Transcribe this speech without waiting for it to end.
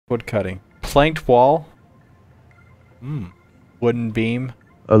Wood cutting. Planked wall. Wooden beam.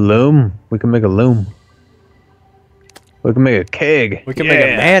 A loom? We can make a loom. We can make a keg. We can make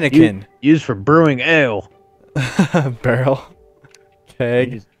a mannequin. Used for brewing ale. Barrel.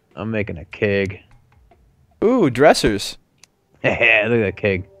 Keg. I'm making a keg. Ooh, dressers. Look at that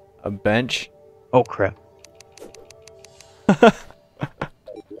keg. A bench. Oh crap. I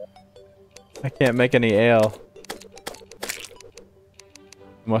can't make any ale.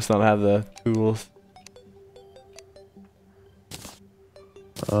 Must not have the tools.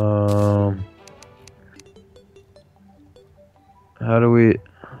 How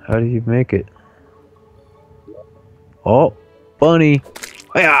do you make it? Oh, bunny.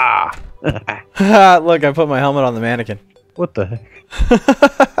 Yeah. Look, I put my helmet on the mannequin. What the heck?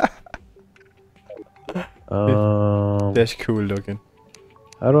 That's cool looking.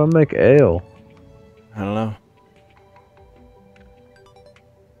 How do I make ale? I don't know.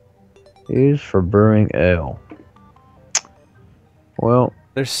 Used for brewing ale. Well,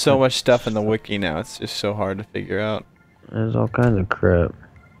 There's so much stuff in the wiki now, it's just so hard to figure out. there's all kinds of crap.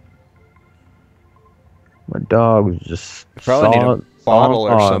 My dog's just You probably need a bottle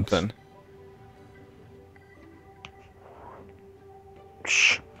or something.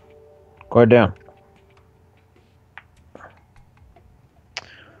 Shh. Quiet down.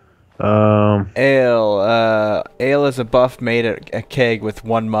 Ale is a buff made at a keg with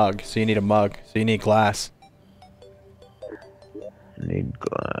one mug, so you need a mug, so you need glass. Need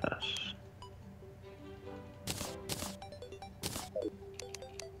glass.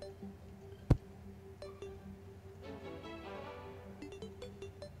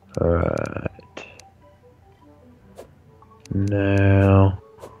 Alright. Now.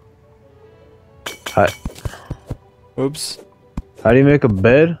 Oops. How do you make a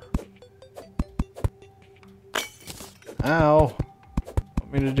bed? Ow.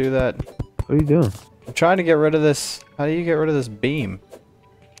 Want me to do that? What are you doing? I'm trying to get rid of this. How do you get rid of this beam?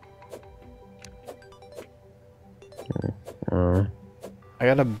 I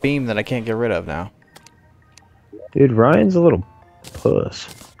got a beam that I can't get rid of now. Dude, Ryan's a little puss.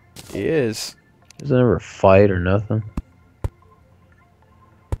 He is. Doesn't ever fight or nothing.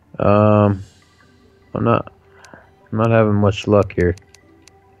 I'm not having much luck here.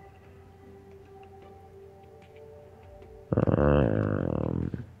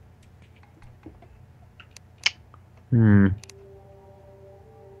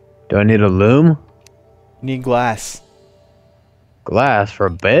 Do I need a loom? You need glass. Glass for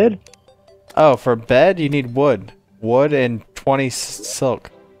a bed? Oh, for a bed, you need wood. Wood and 20 silk.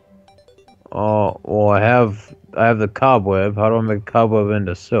 Oh, well, I have the cobweb. How do I make a cobweb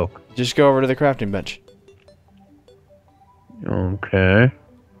into silk? Just go over to the crafting bench. Okay.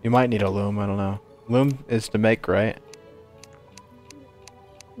 You might need a loom, I don't know. Loom is to make, right?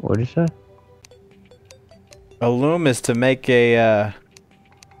 What'd you say? A loom is to make a,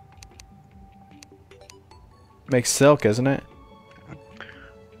 make silk, isn't it?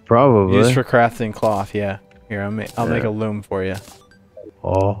 Probably. Used for crafting cloth, yeah. Here, I'll make a loom for you.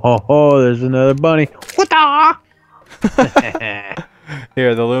 Oh, there's another bunny. What the?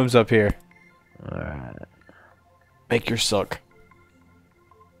 Here, the loom's up here. Alright. Make your silk.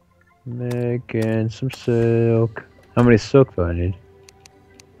 Making some silk. How many silk do I need?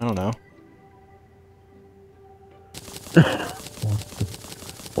 I don't know.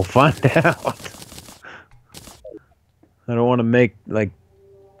 We'll find out. I don't want to make, like,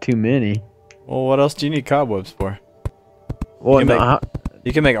 too many. Well, what else do you need cobwebs for? Well,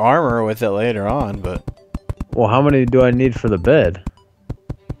 You can make armor with it later on, but... Well, how many do I need for the bed?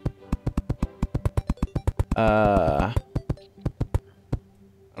 I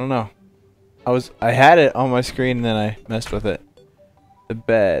don't know. I had it on my screen and then I messed with it. The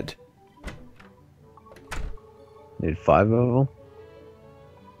bed. Need 5 of them?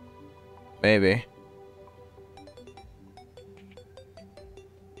 Maybe.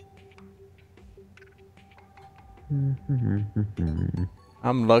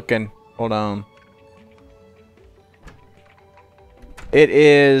 I'm looking. Hold on. It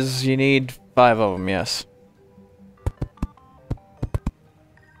is... You need 5 of them, yes.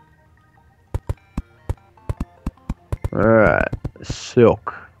 Alright.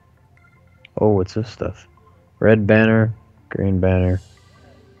 Silk. Oh, what's this stuff? Red banner, green banner,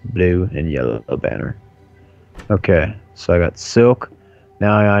 blue, and yellow banner. Okay, so I got silk.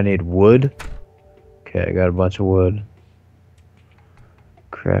 Now I need wood. Okay, I got a bunch of wood.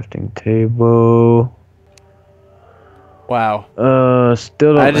 Crafting table. Wow.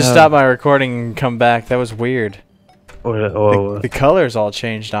 Still don't I just stopped my recording and come back. That was weird. Oh, The colors all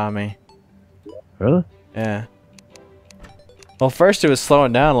changed on me. really? Yeah. Well, first it was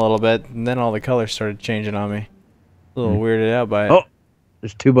slowing down a little bit, and then all the colors started changing on me. A little weirded out by it. Oh,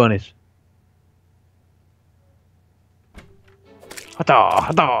 there's 2 bunnies. Hata,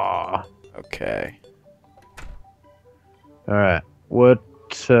 hata. Okay. All right. What?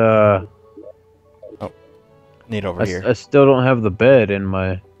 Need over here. I still don't have the bed in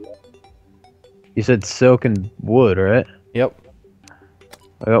my. You said silk and wood, right? Yep.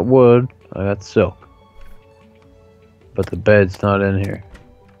 I got wood. I got silk. But the bed's not in here.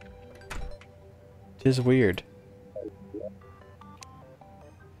 It is weird.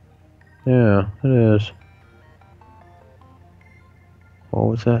 Yeah, it is. What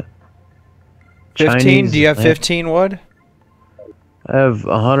was that? 15? Chinese Do you have 15 wood? I have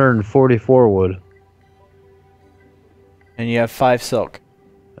 144 wood. And you have 5 silk.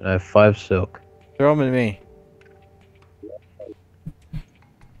 And I have 5 silk. Throw them to me.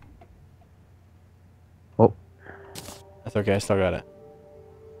 Oh. That's okay, I still got it.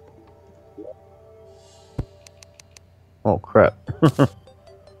 Oh, crap.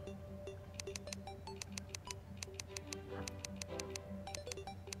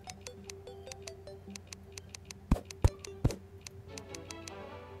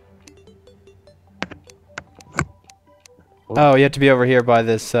 Oh, you have to be over here by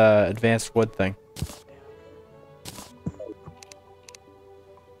this advanced wood thing.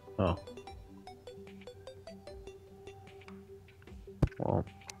 Oh. Well.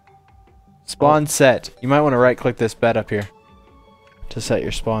 Spawn set. You might want to right click this bed up here to set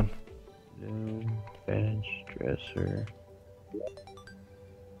your spawn. Bench, dresser.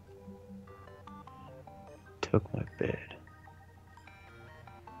 Took my bed.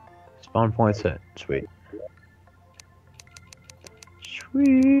 Spawn point set. Sweet.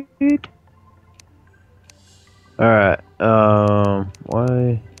 Sweet. Alright,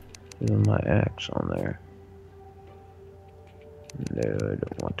 why isn't my axe on there? No, I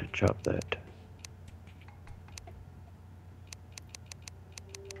don't want to chop that.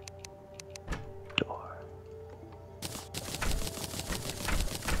 Door.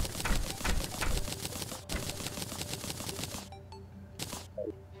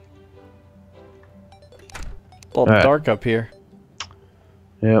 A little dark up here.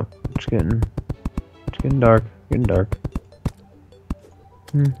 Yep, it's getting dark, getting dark.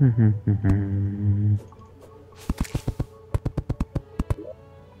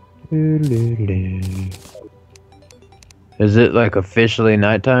 Is it like officially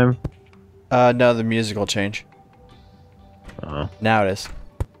nighttime? No, the music will change. Oh. Now it is.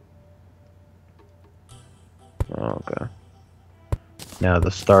 Oh, okay. Now the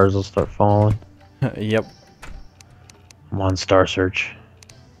stars will start falling. Yep. I'm on Star Search.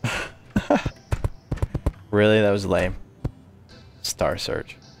 Really? That was lame. Star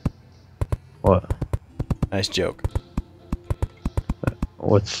Search. What? Nice joke.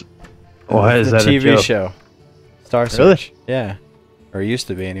 What's... Why is that a TV joke? show. Star Search. Really? Yeah. Or it used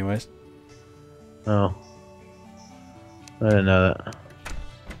to be anyways. Oh. I didn't know that.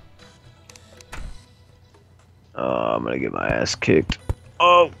 Oh, I'm gonna get my ass kicked.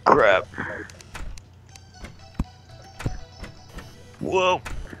 Oh, crap. Whoa.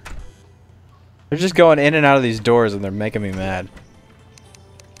 They're just going in and out of these doors and they're making me mad.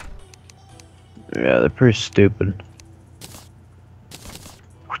 Yeah, they're pretty stupid.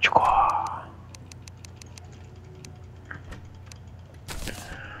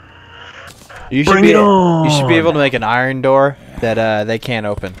 You should Bring it on. You should be able to make an iron door that they can't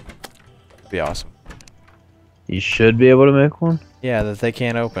open. That'd be awesome. You should be able to make one? Yeah, that they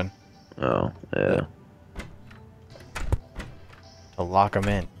can't open. Oh, yeah. To lock them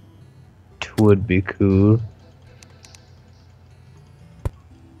in. It would be cool.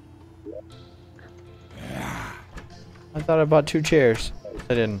 I thought I bought 2 chairs.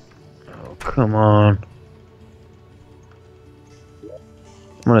 I didn't. Oh, come on.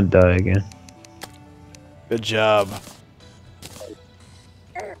 I'm gonna die again. Good job.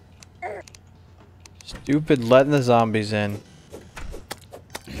 Stupid letting the zombies in.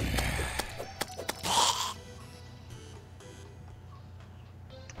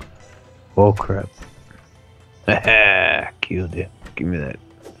 Oh crap. Haha, killed you. Give me that.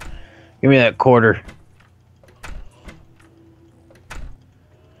 Give me that quarter.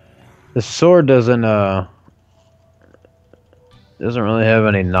 The sword doesn't really have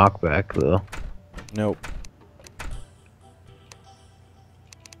any knockback though. Nope.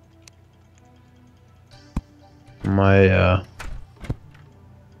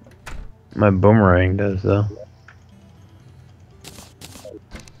 My boomerang does though.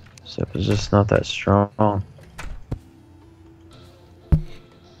 Except it's just not that strong.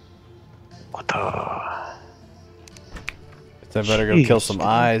 What the? I better go kill Jeez, some dude.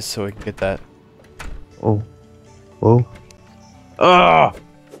 eyes so we can get that. Oh. Oh. Ah!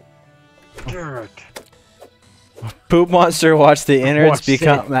 Dirt. Poopmonstr, watch the innards Watch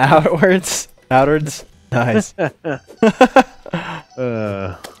become outwards. Outwards. Nice.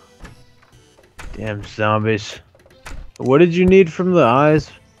 Damn zombies. What did you need from the eyes?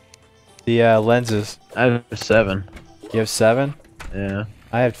 The lenses. I have 7. You have 7? Yeah.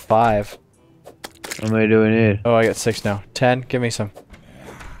 I have 5. How many do we need? Oh, I got 6 now. 10. Give me some.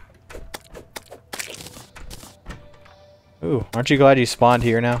 Ooh, aren't you glad you spawned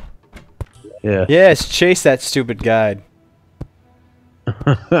here now? Yeah. Yes, chase that stupid guide.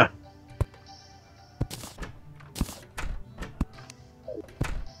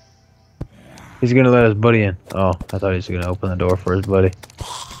 He's gonna let his buddy in. Oh, I thought he was gonna open the door for his buddy.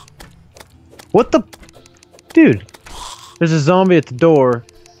 What the? Dude, there's a zombie at the door,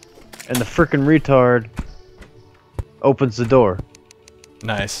 and the frickin' retard opens the door.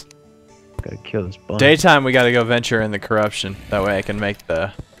 Nice. Gotta kill this bunny. Daytime, we gotta go venture in the corruption. That way I can make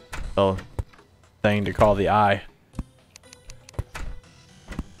the little thing to call the eye.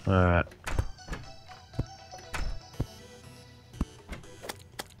 Alright.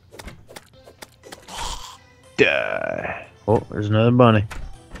 Die. Oh, there's another bunny.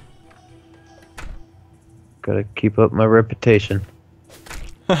 Gotta keep up my reputation.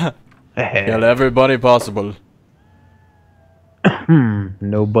 Kill every bunny possible.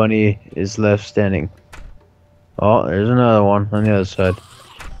 No bunny is left standing. Oh, there's another one on the other side.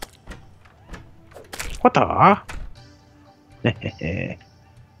 What the?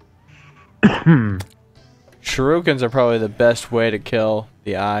 Shurikens are probably the best way to kill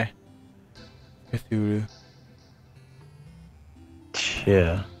the eye. Cthulhu.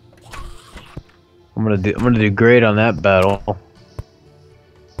 Yeah. I'm gonna do great on that battle.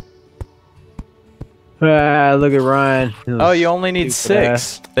 Ah, look at Ryan. Oh, you only need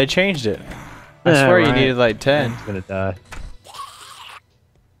 6. They changed it. I swear you needed like 10. He's gonna die.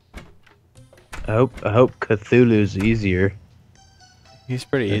 I hope Cthulhu's easier He's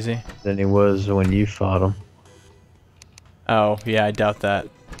pretty easy. than he was when you fought him. Oh, yeah, I doubt that.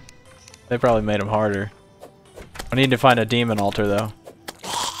 They probably made him harder. I need to find a demon altar, though.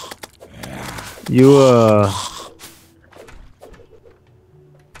 You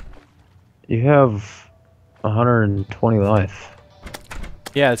have 120 life.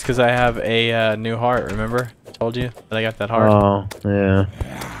 Yeah, it's because I have a new heart, remember? I told you that I got that heart. Oh, yeah.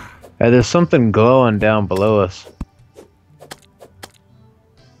 Hey, there's something glowing down below us.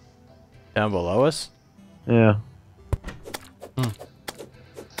 Down below us? Yeah.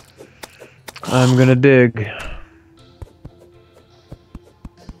 I'm gonna dig.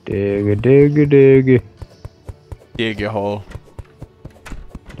 Dig a dig a dig. Dig a hole.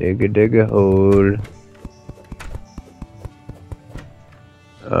 Dig a hole.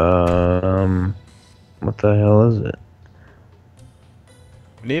 What the hell is it?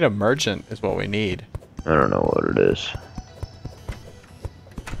 We need a merchant is what we need. I don't know what it is.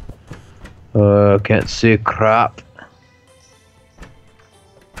 Can't see crap.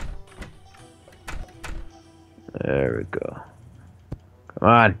 There we go. Come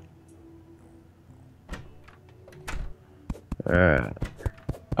on. Alright.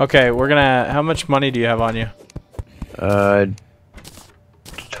 Okay, we're gonna... How much money do you have on you?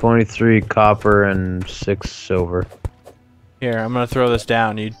 23 copper and 6 silver. Here, I'm gonna throw this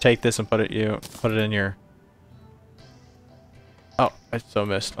down. You take this and put it in your... Oh, I so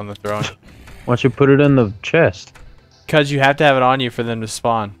missed on the throwing. Why don't you put it in the chest? Because you have to have it on you for them to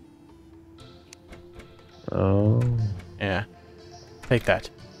spawn. Oh. Yeah. Take that.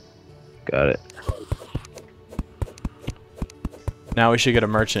 Got it. Now we should get a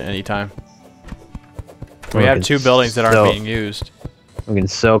merchant anytime. We have 2 buildings that aren't being used. We can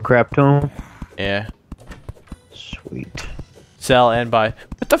sell crap to him? Yeah. Sweet. Sell and buy.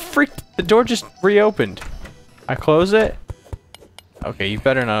 What the freak? The door just reopened. I close it? Okay, you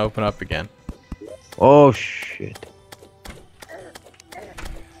better not open up again. Oh, shit.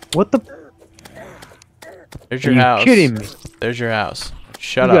 What the? There's your house. Are you kidding me? There's your house.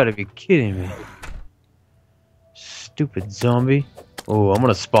 Shut You up. gotta be kidding me. Stupid zombie. Oh, I'm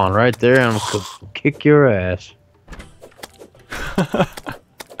gonna spawn right there and I'm gonna kick your ass.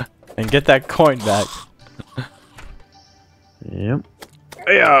 And get that coin back. Yep.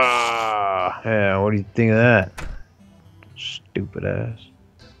 Yeah, what do you think of that? Stupid ass.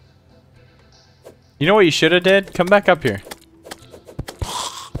 You know what you should have did? Come back up here.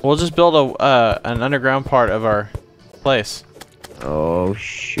 We'll just build an underground part of our place. Oh,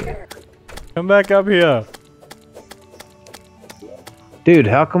 shit. Come back up here. Dude,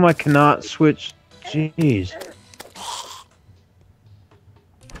 how come I cannot switch? Jeez.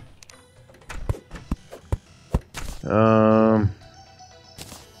 Where's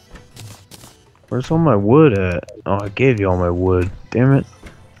all my wood at? Oh, I gave you all my wood. Damn it.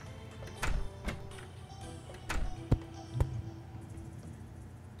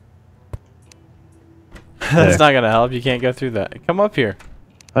 That's not gonna help. You can't go through that. Come up here.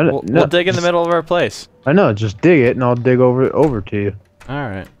 We'll dig in the middle of our place. I know. Just dig it, and I'll dig over to you. All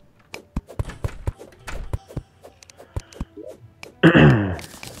right.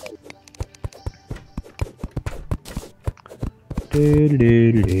 Do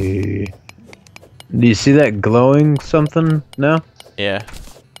you see that glowing something now? Yeah.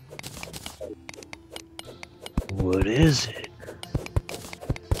 What is it?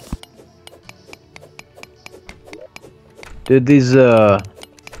 Dude, these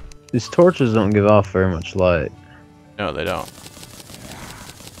torches don't give off very much light. No, they don't.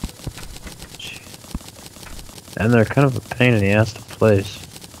 And they're kind of a pain in the ass to place.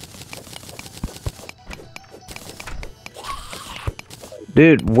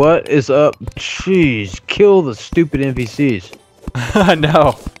 Dude, what is up? Jeez, kill the stupid NPCs. I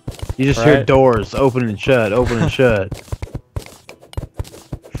know. You just hear doors open and shut, open and shut.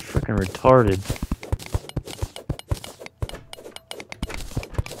 Freaking retarded.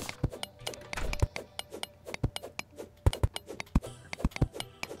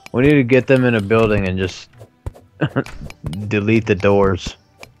 We need to get them in a building and just delete the doors.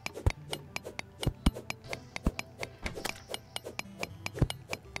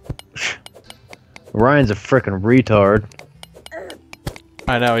 Ryan's a frickin' retard.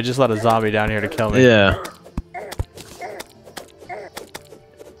 I know, he just let a zombie down here to kill me. Yeah.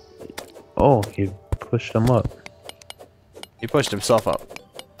 Oh, he pushed him up. He pushed himself up.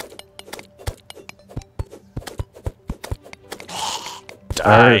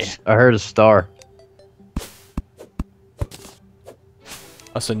 Die. I heard a star.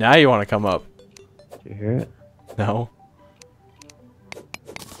 Oh, so now you want to come up? Did you hear it? No.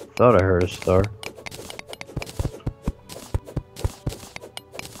 Thought I heard a star.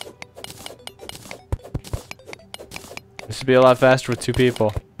 This would be a lot faster with 2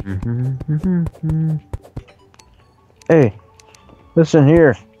 people. Hey, listen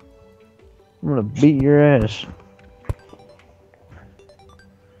here. I'm gonna beat your ass.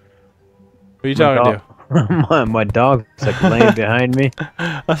 Who are you talking to? my dog's like laying behind me.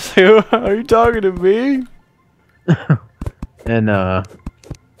 I was like, are you talking to me? And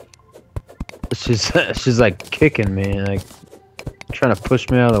she's like kicking me, like trying to push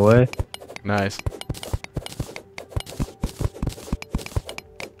me out of the way. Nice.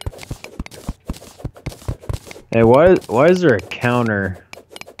 Hey, why is there a counter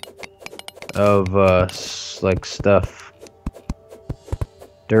of like stuff?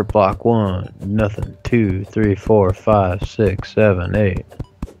 Dirt block 1, nothing. 2, 3, 4, 5, 6, 7, 8.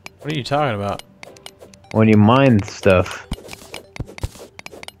 What are you talking about? When you mine stuff.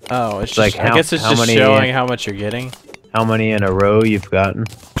 Oh, it's just, like I guess it's just showing how much you're getting. How many in a row you've gotten?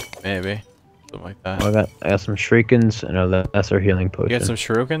 Maybe. Something like that. Well, I got some shurikens and a lesser healing potion. You got some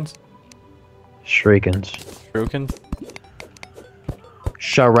shurikens? Shurikens. Shurikens?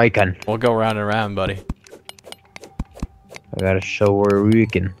 Shuriken. We'll go round and round, buddy. I got a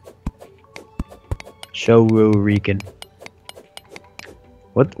shuriken. Shuriken.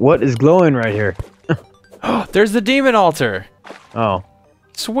 What is glowing right here? There's the demon altar! Oh.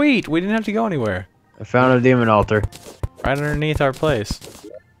 Sweet! We didn't have to go anywhere. I found a demon altar. Right underneath our place.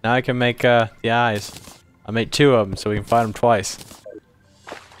 Now I can make the eyes. I'll make 2 of them so we can fight them twice.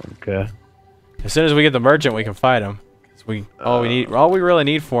 Okay. As soon as we get the merchant, we can fight him. All we really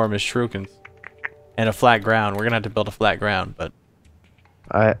need for him is shurikens and a flat ground. We're gonna have to build a flat ground, but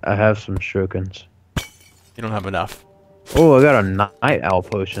I have some shurikens. You don't have enough. Oh, I got a night owl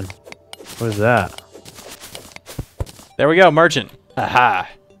potion. What is that? There we go, merchant. Aha.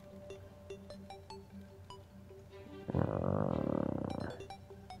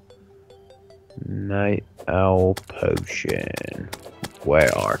 Night owl potion.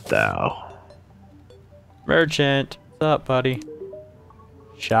 Where art thou? Merchant. What's up, buddy?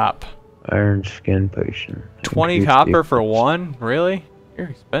 Shop. Iron skin potion. 20 copper for 1? Really? You're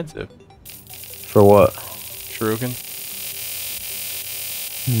expensive. For what? Shuriken.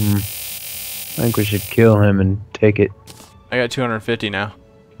 I think we should kill him and take it. I got 250 now.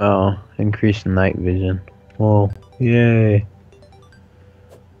 Oh, increased night vision. Whoa, yay.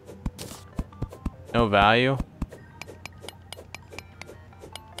 No value?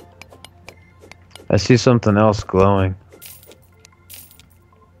 I see something else glowing.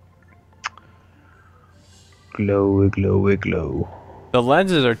 Glowy, glowy, glow. The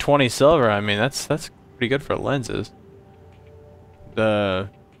lenses are 20 silver. I mean, that's pretty good for lenses. The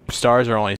stars are only